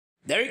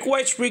Derrick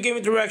White's pregame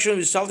interaction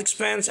with Celtics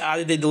fans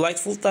added a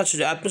delightful touch to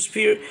the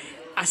atmosphere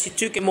as he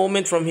took a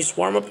moment from his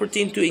warm-up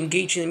routine to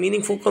engage in a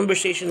meaningful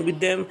conversation with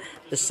them.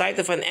 The sight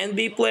of an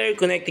NBA player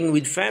connecting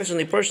with fans on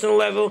a personal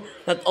level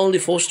not only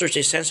fosters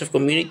a sense of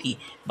community,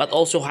 but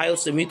also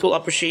highlights the mutual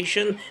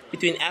appreciation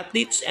between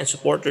athletes and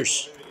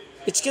supporters.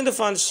 It's kind of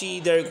fun to see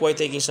Derek White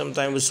taking some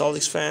time with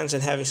Celtics fans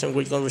and having some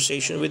great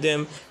conversation with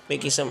them,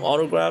 making some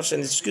autographs,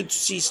 and it's good to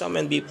see some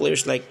NBA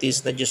players like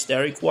this, not just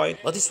Derek White,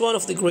 but he's one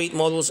of the great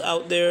models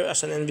out there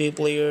as an NBA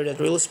player that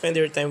really spend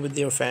their time with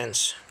their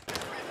fans.